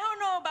 I don't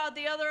know know about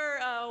the other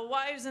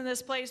wives in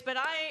this place, but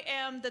I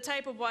am the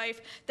type of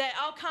wife that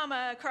I'll come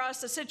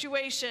across a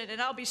situation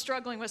and I'll be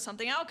struggling with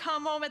something. I'll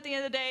come home at the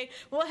end of the day,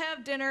 we'll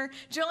have dinner,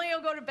 Jillian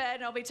will go to bed,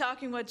 and I'll be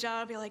talking with John.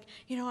 I'll be like,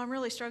 I'm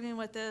really struggling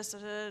with this.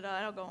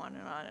 I'll go on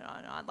and on and on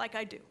and on, like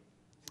I do.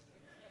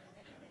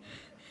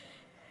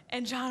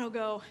 And John will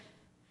go,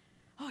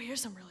 oh, here's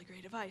some really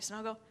great advice. And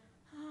I'll go,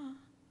 oh,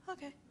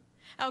 okay.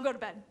 I'll go to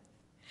bed.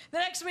 The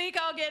next week,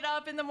 I'll get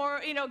up in the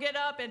morning, get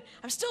up, and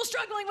I'm still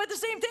struggling with the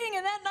same thing.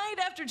 And that night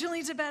after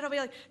Jillian's in bed, I'll be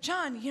like,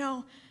 John,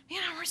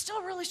 we're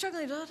still really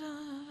struggling.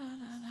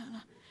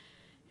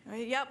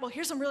 Yeah, well,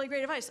 here's some really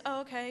great advice.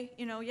 Oh, okay.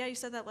 Yeah, you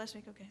said that last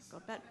week. Okay, go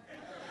to bed.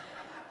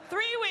 3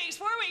 weeks,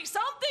 4 weeks,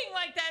 something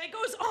like that. It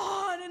goes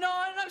on, and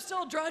I'm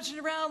still drudging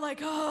around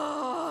like,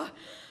 oh,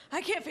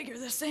 I can't figure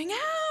this thing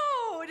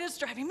out. It's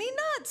driving me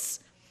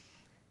nuts.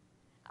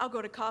 I'll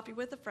go to coffee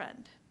with a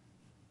friend.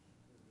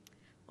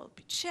 We'll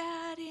be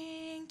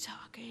chatting,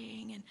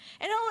 talking, and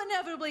it'll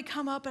inevitably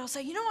come up, and I'll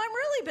say, I've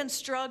really been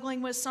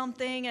struggling with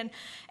something, and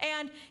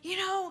I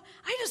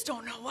just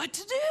don't know what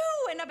to do.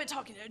 And I've been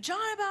talking to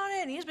John about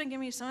it, and he's been giving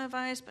me some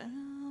advice, but,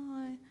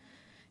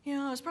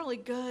 it's probably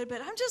good,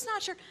 but I'm just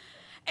not sure.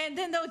 And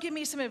then they'll give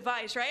me some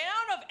advice, right? And I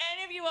don't know if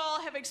any of you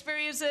all have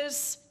experienced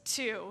this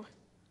too.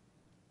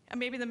 And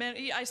maybe the men,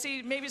 I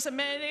see maybe some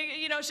men,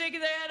 shaking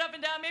their head up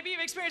and down. Maybe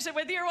you've experienced it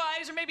with your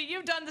wives, or maybe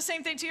you've done the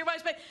same thing to your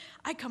wives. But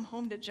I come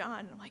home to John,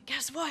 and I'm like,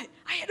 guess what?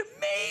 I had an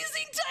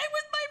amazing time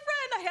with my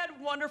friend. I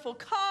had wonderful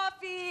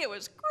coffee. It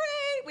was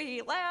great.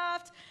 We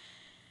laughed.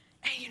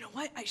 And you know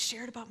what? I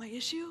shared about my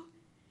issue.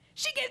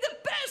 She gave the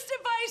best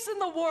advice in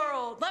the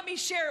world. Let me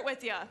share it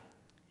with you.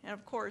 And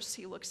of course,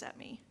 he looks at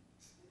me.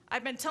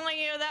 I've been telling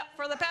you that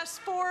for the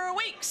past 4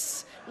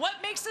 weeks. What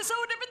makes it so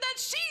different that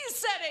she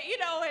said it,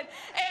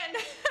 and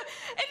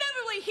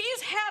inevitably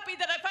he's happy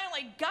that I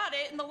finally got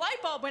it and the light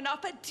bulb went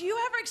off. But do you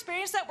ever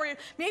experience that where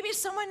maybe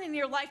someone in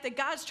your life that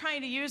God's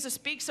trying to use to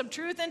speak some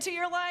truth into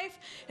your life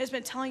has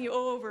been telling you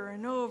over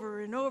and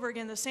over and over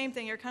again the same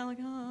thing? You're kind of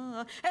like, oh.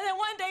 And then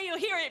one day you'll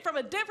hear it from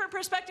a different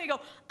perspective. You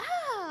go,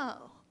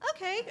 oh,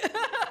 okay.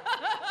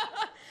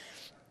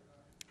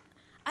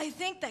 I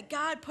think that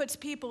God puts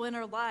people in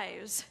our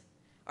lives,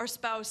 our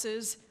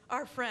spouses,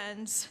 our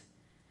friends,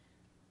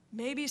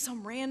 maybe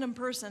some random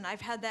person.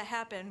 I've had that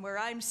happen where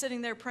I'm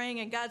sitting there praying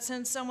and God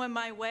sends someone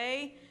my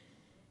way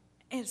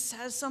and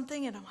says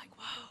something and I'm like,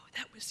 whoa,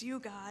 that was you,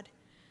 God.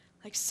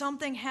 Like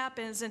something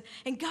happens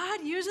and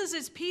God uses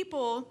his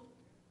people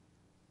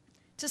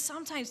to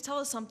sometimes tell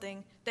us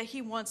something that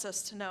he wants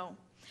us to know.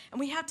 And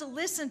we have to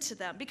listen to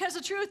them because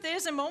the truth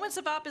is in moments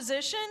of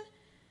opposition,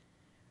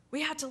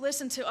 we have to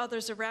listen to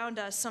others around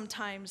us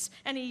sometimes,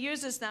 and he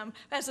uses them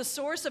as a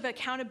source of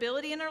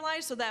accountability in our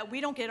lives so that we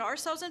don't get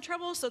ourselves in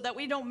trouble, so that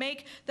we don't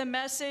make the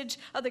message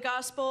of the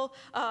gospel.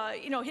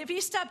 If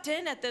he stepped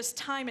in at this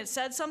time and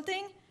said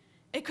something,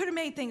 it could have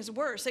made things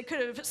worse. It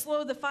could have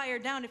slowed the fire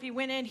down if he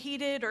went in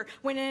heated or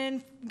went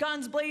in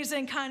guns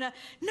blazing kind of,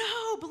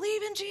 no,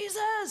 believe in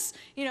Jesus.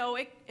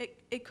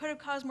 It could have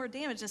caused more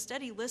damage.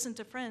 Instead, he listened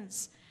to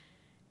friends,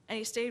 and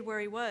he stayed where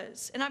he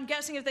was. And I'm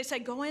guessing if they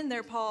said, go in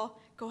there, Paul,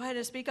 go ahead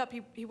and speak up,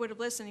 he would have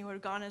listened. He would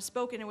have gone and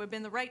spoken. It would have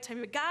been the right time.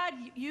 But God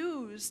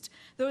used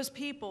those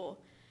people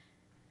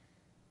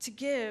to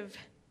give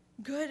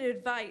good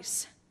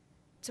advice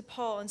to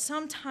Paul. And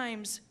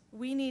sometimes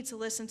we need to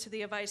listen to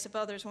the advice of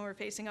others when we're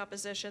facing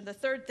opposition. The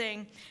third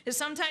thing is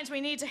sometimes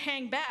we need to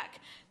hang back.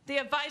 The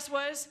advice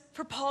was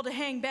for Paul to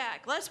hang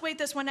back. Let's wait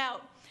this one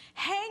out.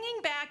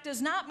 Hanging back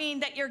does not mean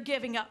that you're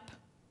giving up.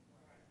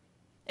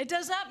 It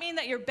does not mean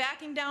that you're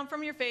backing down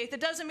from your faith.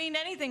 It doesn't mean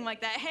anything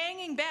like that.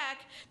 Hanging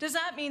back does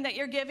not mean that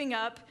you're giving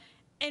up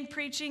and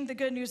preaching the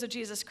good news of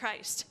Jesus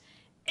Christ.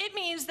 It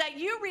means that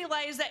you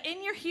realize that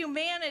in your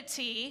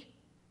humanity,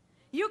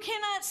 you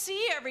cannot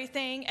see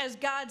everything as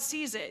God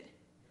sees it.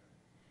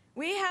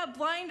 We have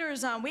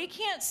blinders on. We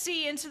can't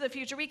see into the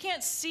future. We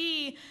can't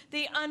see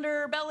the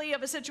underbelly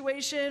of a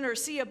situation or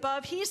see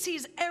above. He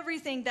sees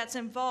everything that's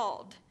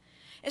involved.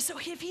 And so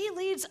if he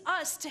leads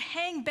us to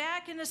hang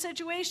back in a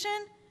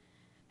situation,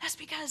 that's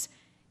because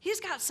he's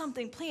got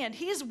something planned.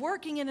 He's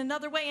working in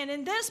another way. And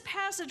in this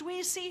passage,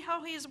 we see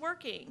how he's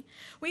working.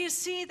 We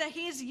see that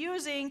he's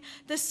using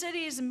the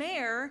city's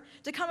mayor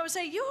to come up and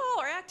say, you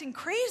all are acting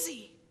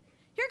crazy.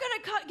 You're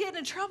going to get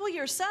in trouble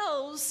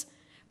yourselves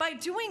by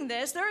doing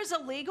this. There is a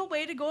legal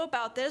way to go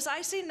about this.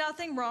 I see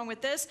nothing wrong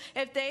with this.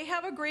 If they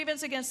have a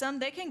grievance against them,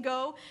 they can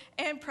go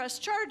and press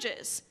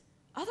charges.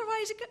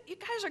 Otherwise, you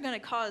guys are going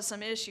to cause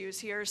some issues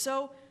here.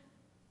 So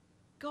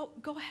go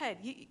ahead.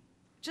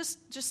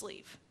 Just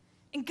leave.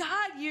 And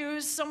God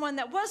used someone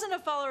that wasn't a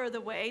follower of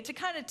the way to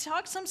kind of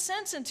talk some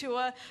sense into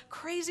a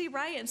crazy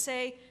riot and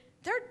say,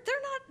 they're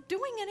not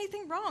doing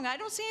anything wrong. I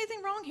don't see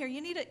anything wrong here.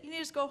 You need to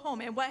just go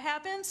home. And what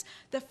happens?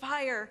 The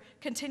fire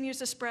continues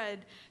to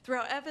spread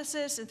throughout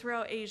Ephesus and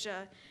throughout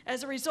Asia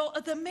as a result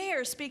of the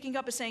mayor speaking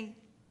up and saying,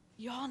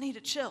 you all need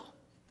to chill.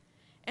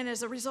 And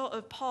as a result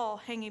of Paul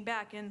hanging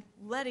back and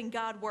letting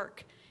God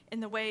work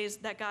in the ways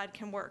that God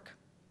can work.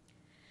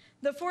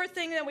 The fourth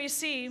thing that we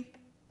see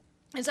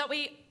is that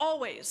we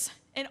always,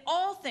 in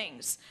all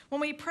things.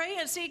 When we pray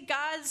and seek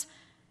God's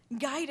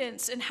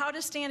guidance and how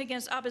to stand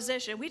against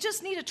opposition, we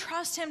just need to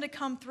trust him to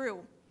come through.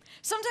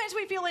 Sometimes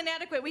we feel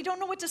inadequate. We don't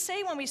know what to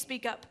say when we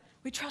speak up.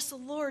 We trust the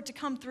Lord to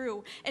come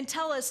through and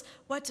tell us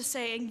what to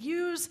say and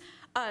use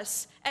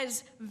us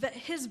as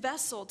his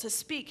vessel to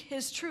speak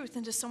his truth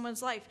into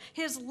someone's life,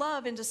 his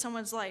love into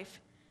someone's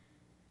life.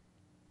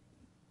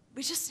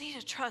 We just need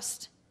to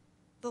trust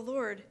the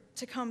Lord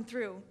to come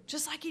through,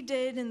 just like he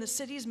did in the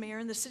city's mayor,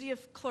 in the city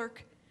of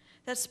Clerk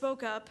that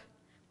spoke up.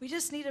 We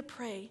just need to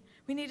pray.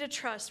 We need to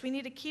trust. We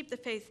need to keep the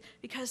faith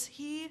because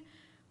he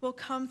will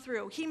come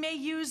through. He may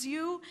use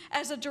you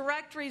as a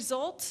direct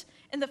result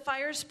in the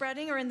fire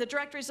spreading or in the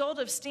direct result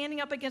of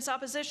standing up against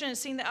opposition and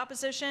seeing the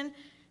opposition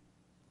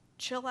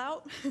chill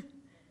out.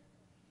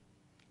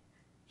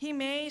 He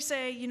may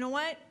say, you know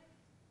what?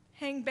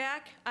 Hang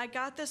back. I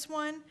got this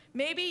one.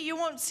 Maybe you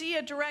won't see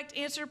a direct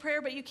answer to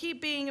prayer, but you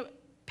keep being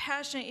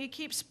passionate. You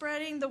keep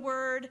spreading the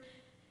word,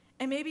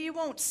 and maybe you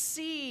won't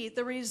see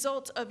the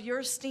result of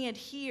your stand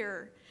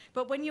here.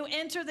 But when you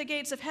enter the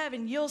gates of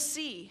heaven, you'll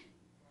see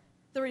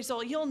the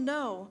result. You'll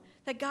know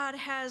that God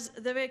has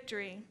the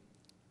victory.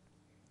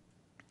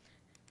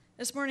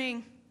 This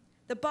morning,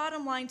 the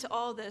bottom line to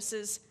all this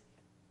is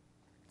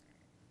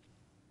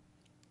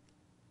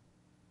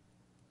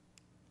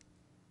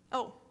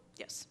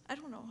yes, I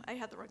don't know. I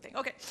had the wrong thing.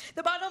 Okay.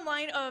 The bottom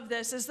line of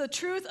this is the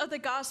truth of the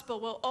gospel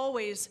will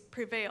always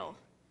prevail.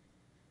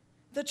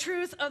 The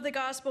truth of the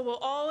gospel will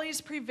always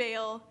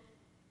prevail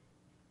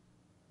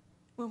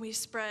when we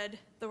spread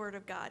the word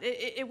of God.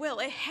 It will.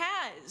 It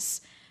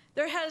has.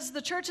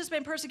 The church has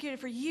been persecuted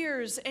for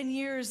years and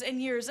years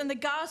and years, and the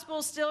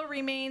gospel still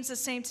remains the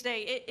same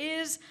today. It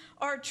is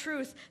our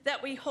truth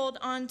that we hold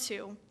on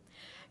to.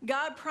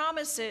 God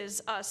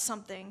promises us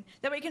something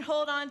that we can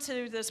hold on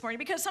to this morning,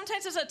 because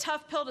sometimes it's a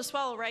tough pill to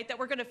swallow, right? That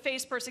we're going to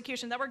face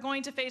persecution, that we're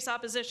going to face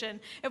opposition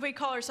if we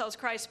call ourselves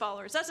Christ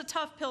followers. That's a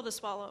tough pill to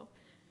swallow.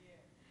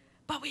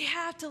 But we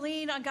have to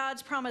lean on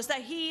God's promise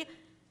that he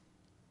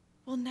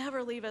will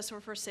never leave us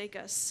or forsake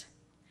us.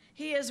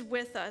 He is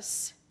with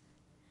us.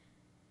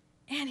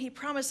 And he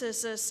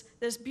promises us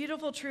this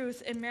beautiful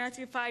truth in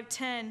Matthew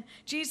 5:10.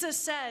 Jesus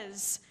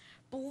says,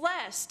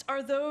 "Blessed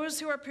are those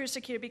who are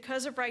persecuted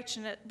because of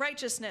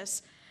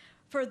righteousness,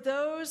 for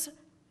theirs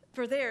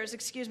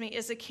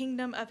is the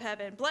kingdom of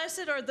heaven.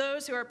 Blessed are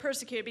those who are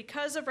persecuted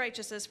because of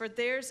righteousness, for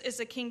theirs is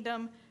the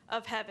kingdom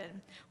of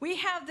heaven." We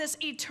have this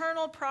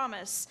eternal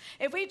promise.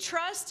 If we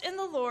trust in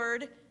the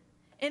Lord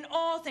in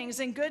all things,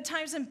 in good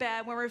times and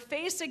bad, when we're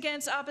faced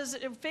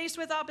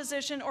with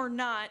opposition or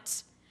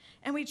not,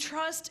 and we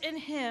trust in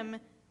him,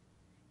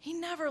 he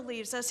never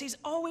leaves us. He's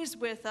always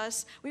with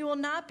us. We will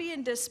not be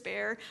in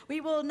despair. We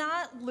will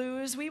not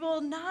lose. We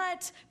will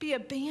not be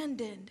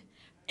abandoned.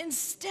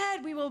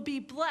 Instead, we will be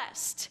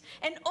blessed,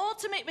 and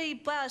ultimately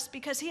blessed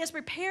because he has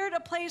prepared a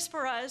place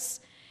for us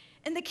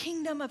in the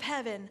kingdom of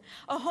heaven,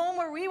 a home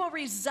where we will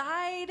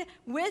reside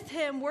with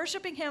him,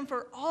 worshiping him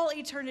for all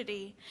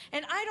eternity.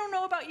 And I don't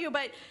know about you,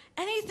 but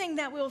anything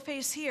that we'll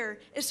face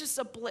here is just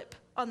a blip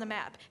on the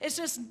map.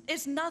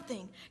 It's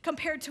nothing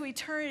compared to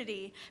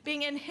eternity,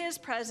 being in his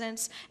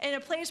presence in a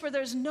place where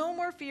there's no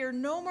more fear,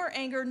 no more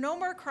anger, no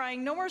more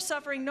crying, no more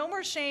suffering, no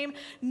more shame,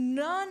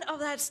 none of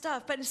that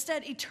stuff, but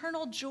instead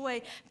eternal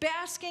joy,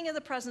 basking in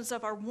the presence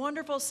of our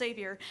wonderful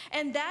Savior.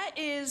 And that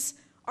is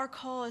our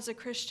call as a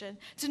Christian,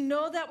 to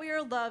know that we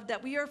are loved,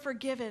 that we are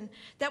forgiven,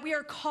 that we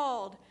are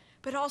called,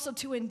 but also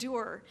to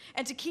endure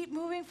and to keep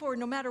moving forward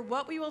no matter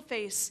what we will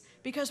face,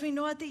 because we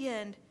know at the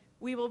end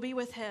we will be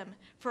with him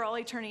for all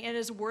eternity. It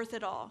is worth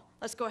it all.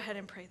 Let's go ahead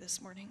and pray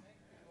this morning.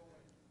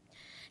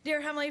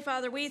 Dear Heavenly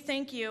Father, we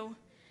thank you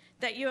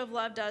that you have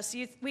loved us.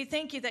 We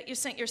thank you that you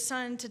sent your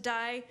Son to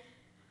die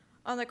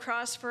on the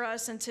cross for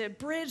us and to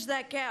bridge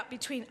that gap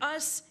between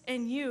us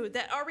and you,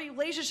 that our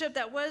relationship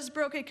that was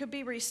broken could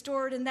be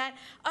restored, and that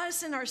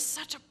us in our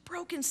such a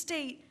broken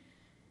state,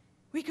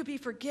 we could be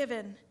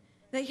forgiven,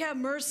 that you have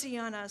mercy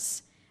on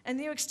us, and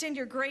you extend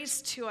your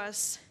grace to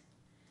us,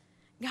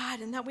 God,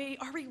 and that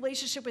our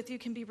relationship with you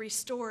can be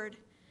restored.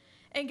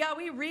 And God,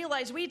 we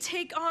realize we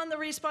take on the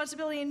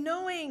responsibility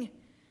knowing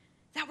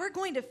that we're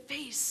going to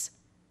face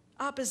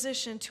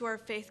opposition to our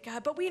faith,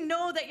 God. But we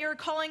know that you're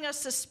calling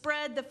us to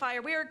spread the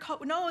fire. We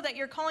know that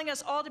you're calling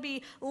us all to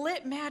be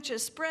lit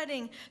matches,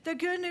 spreading the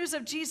good news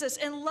of Jesus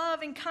in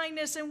love and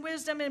kindness and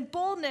wisdom and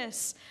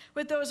boldness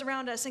with those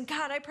around us. And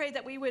God, I pray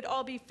that we would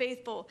all be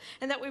faithful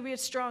and that we would be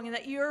strong, and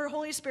that your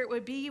Holy Spirit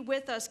would be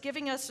with us,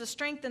 giving us the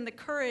strength and the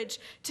courage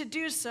to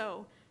do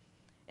so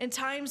in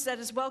times that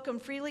is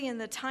welcomed freely, and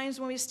the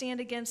times when we stand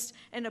against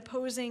an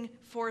opposing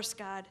force,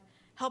 God.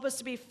 Help us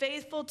to be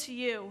faithful to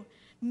you,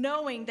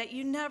 knowing that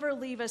you never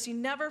leave us, you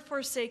never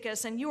forsake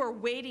us, and you are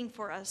waiting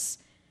for us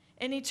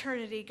in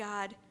eternity,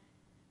 God,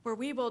 where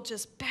we will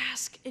just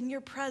bask in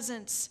your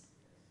presence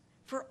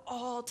for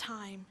all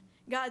time.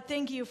 God,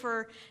 thank you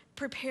for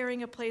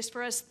preparing a place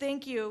for us.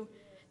 Thank you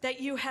that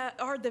you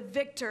are the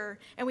victor,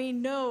 and we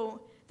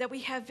know that we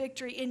have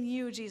victory in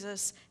you,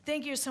 Jesus.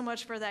 Thank you so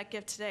much for that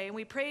gift today, and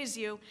we praise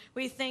you,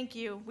 we thank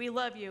you, we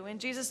love you. In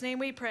Jesus' name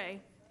we pray,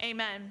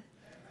 Amen.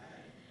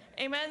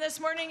 Amen. This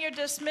morning you're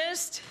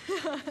dismissed.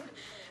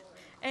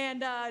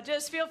 And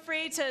just feel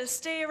free to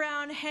stay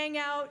around, hang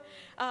out,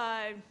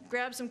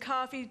 grab some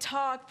coffee,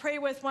 talk, pray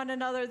with one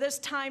another. This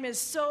time is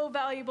so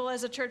valuable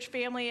as a church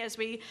family as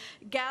we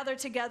gather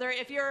together.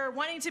 If you're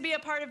wanting to be a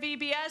part of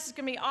VBS, it's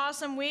going to be an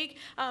awesome week.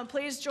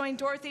 Please join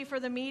Dorothy for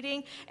the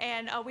meeting,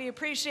 and we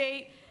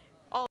appreciate